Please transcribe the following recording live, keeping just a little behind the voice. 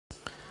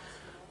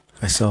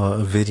I saw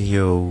a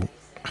video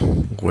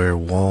where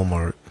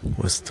Walmart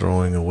was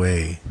throwing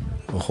away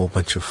a whole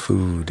bunch of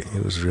food.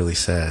 It was really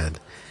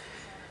sad.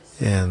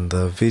 And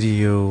the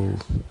video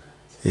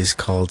is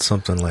called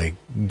something like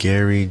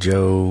Gary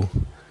Joe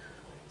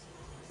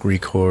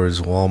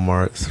records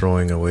Walmart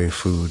throwing away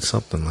food,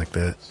 something like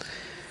that.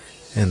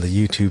 And the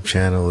YouTube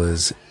channel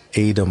is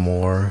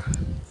Adamor,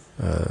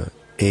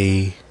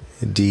 Adamor.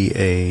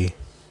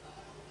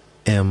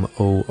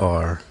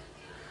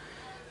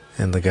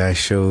 And the guy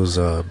shows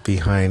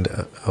behind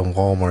a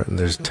Walmart, and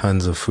there's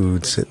tons of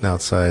food sitting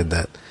outside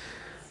that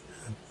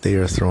they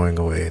are throwing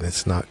away, and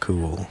it's not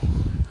cool.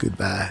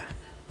 Goodbye.